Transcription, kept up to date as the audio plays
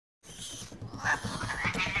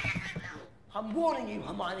I'm warning you,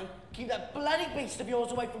 Hermione. Keep that bloody beast of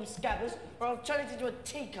yours away from Scabbers, or I'll turn it into a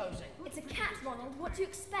tea cosy. It's a cat, Ronald. What do you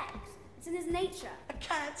expect? It's in his nature. A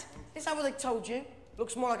cat? Is that what they told you?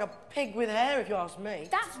 Looks more like a pig with hair, if you ask me.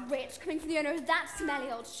 That's rich, coming from the owner of that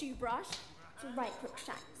smelly old shoe brush. It's all right,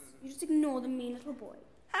 Crookshanks. You just ignore the mean little boy.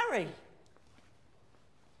 Harry!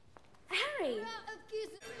 Harry!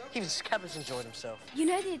 Even Scabbers enjoyed himself. You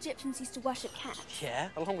know the Egyptians used to worship cats? Yeah,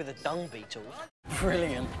 along with the dung beetles.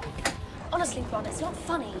 Brilliant. Honestly, Ron, it's not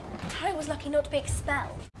funny. Harry was lucky not to be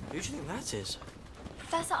expelled. Who do you think that is?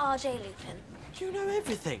 Professor R.J. Lupin. You know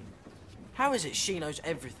everything. How is it she knows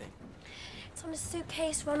everything? It's on his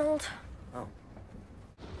suitcase, Ronald. Oh.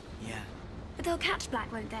 Yeah. But they'll catch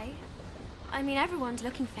Black, won't they? I mean, everyone's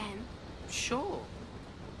looking for him. Sure.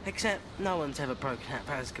 Except no one's ever broken out of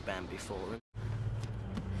Azkaban before.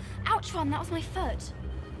 Ouch, Ron, that was my foot.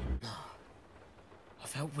 I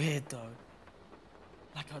felt weird, though.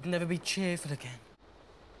 Like I'd never be cheerful again.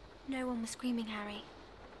 No one was screaming, Harry.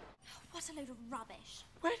 What a load of rubbish.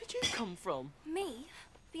 Where did you come from? Me?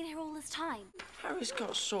 Been here all this time. Harry's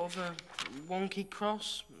got sort of a wonky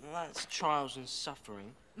cross. That's trials and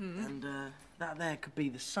suffering. And that there could be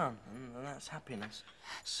the sun, and that's happiness.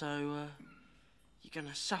 So, you're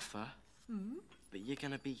gonna suffer, but you're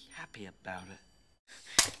gonna be happy about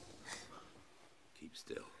it. Keep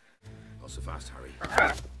still. Not so fast, Harry.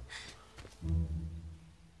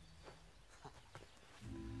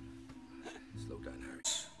 Slow down,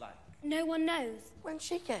 Harry. No one knows. When'd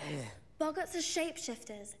she get here? Boggarts are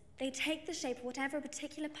shapeshifters. They take the shape of whatever a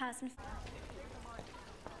particular person...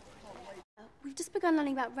 We've just begun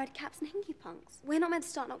learning about red caps and hinky punks. We're not meant to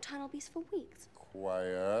start nocturnal beasts for weeks.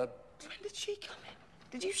 Quiet. When did she come in?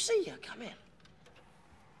 Did you see her come in?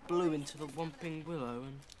 Blew into the Whomping Willow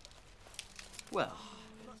and... Well...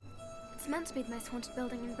 It's meant to be the most haunted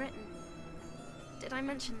building in Britain. Did I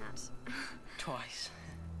mention that? Twice.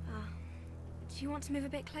 Do you want to move a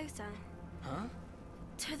bit closer? Huh?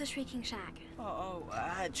 To the Shrieking Shack.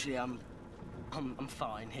 Actually, I'm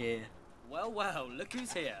fine here. Well, well, look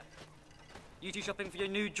who's here. You two shopping for your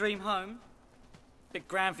new dream home? Bit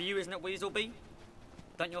grand for you, isn't it, Weaselby?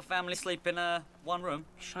 Don't your family sleep in one room?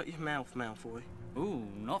 Shut your mouth, Malfoy. Ooh,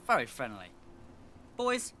 not very friendly.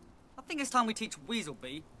 Boys, I think it's time we teach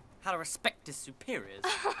Weaselby how to respect his superiors.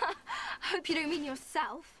 Hope you don't mean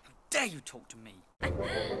yourself. How dare you talk to me?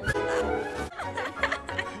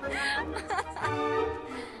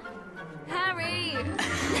 Harry!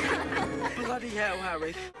 Bloody hell,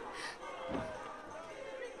 Harry.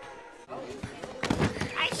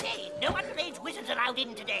 I say, no underage wizards allowed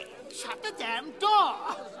in today. Shut the damn door!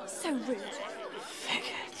 So rude.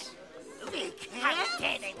 Faggots. How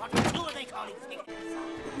dare they? What are they calling figures?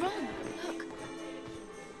 Ron, look.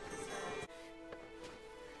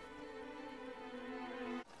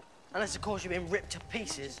 Unless, of course, you've been ripped to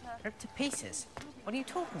pieces. Ripped to pieces? What are you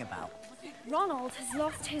talking about? Ronald has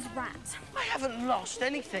lost his rat. I haven't lost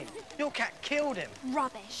anything. Your cat killed him.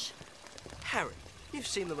 Rubbish. Harry, you've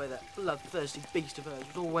seen the way that bloodthirsty beast of hers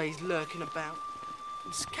was always lurking about.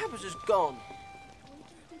 And Scabbers is gone.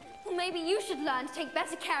 Well, maybe you should learn to take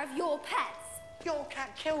better care of your pets. Your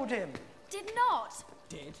cat killed him. Did not.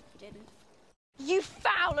 Did? Didn't. You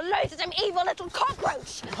foul, loathsome, evil little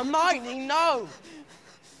cockroach! Hermione, no!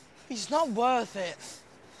 He's not worth it.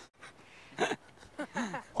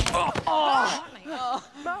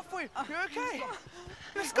 Malfoy, you okay?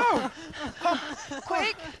 Let's go.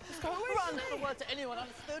 Quick. Let's go. Run. Not a word to anyone,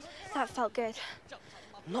 understood? That felt good.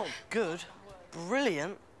 Not good.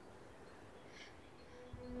 Brilliant.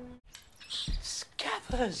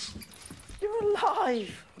 Scabbers, you're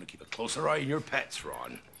alive. Want to keep a closer eye on your pets,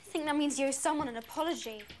 Ron. I think that means you owe someone an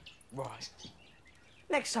apology. Right.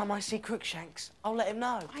 Next time I see Crookshanks, I'll let him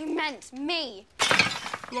know. I meant me.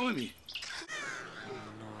 Blimey.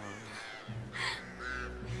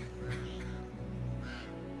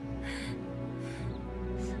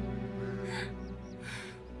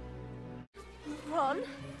 Ron?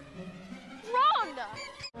 Ron!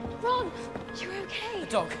 Ron, you're okay. The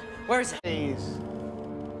dog, where is it? Please.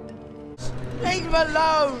 Leave him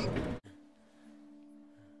alone!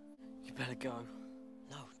 You better go.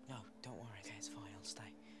 No, don't worry, okay, it's fine, I'll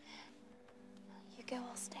stay. You go,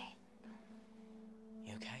 I'll stay.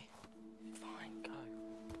 You okay? Fine, go.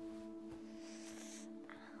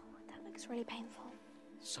 Ow, that looks really painful.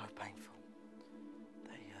 So painful.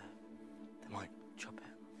 They might chop it.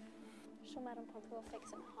 Sure, Madame Pomfrey will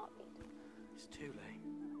fix it in a heartbeat. It's too late.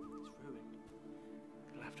 It's ruined.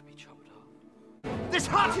 It'll have to be chopped off. This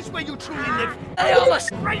heart is where you truly live. They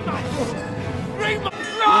almost... Raymond! Raymond!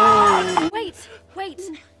 Run! Wait!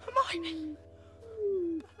 Hermione!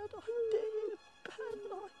 Bad idea.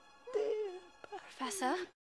 Professor?